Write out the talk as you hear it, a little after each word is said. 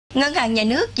Ngân hàng Nhà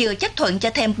nước vừa chấp thuận cho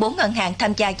thêm 4 ngân hàng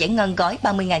tham gia giải ngân gói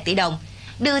 30.000 tỷ đồng,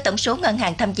 đưa tổng số ngân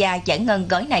hàng tham gia giải ngân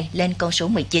gói này lên con số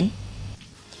 19.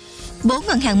 4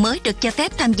 ngân hàng mới được cho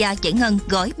phép tham gia giải ngân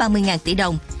gói 30.000 tỷ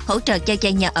đồng hỗ trợ cho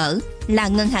vay nhà ở là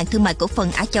Ngân hàng Thương mại Cổ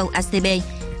phần Á Châu ACB,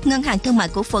 Ngân hàng Thương mại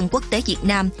Cổ phần Quốc tế Việt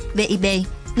Nam VIB,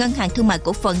 Ngân hàng Thương mại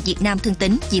Cổ phần Việt Nam Thương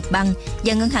tín Vietbank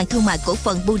và Ngân hàng Thương mại Cổ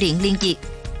phần Bưu điện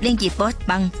Liên Việt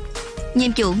Postbank.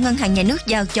 Nhiệm vụ Ngân hàng Nhà nước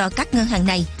giao cho các ngân hàng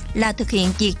này là thực hiện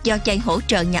việc cho vay hỗ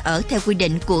trợ nhà ở theo quy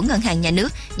định của Ngân hàng Nhà nước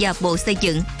và Bộ Xây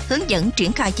dựng, hướng dẫn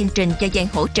triển khai chương trình cho vay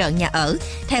hỗ trợ nhà ở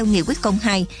theo Nghị quyết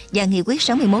 02 và Nghị quyết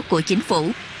 61 của Chính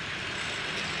phủ.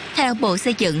 Theo Bộ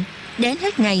Xây dựng, đến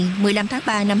hết ngày 15 tháng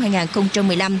 3 năm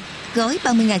 2015, gói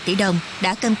 30.000 tỷ đồng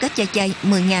đã cam kết cho vay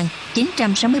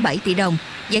 10.967 tỷ đồng,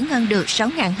 giải ngân được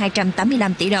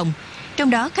 6.285 tỷ đồng. Trong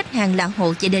đó, khách hàng là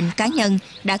hộ gia đình cá nhân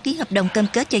đã ký hợp đồng cam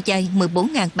kết cho vay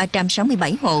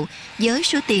 14.367 hộ với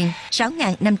số tiền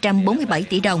 6.547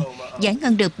 tỷ đồng, giải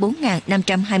ngân được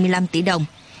 4.525 tỷ đồng.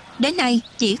 Đến nay,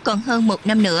 chỉ còn hơn một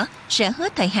năm nữa sẽ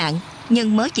hết thời hạn,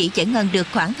 nhưng mới chỉ giải ngân được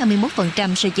khoảng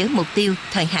 21% so với mục tiêu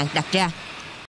thời hạn đặt ra.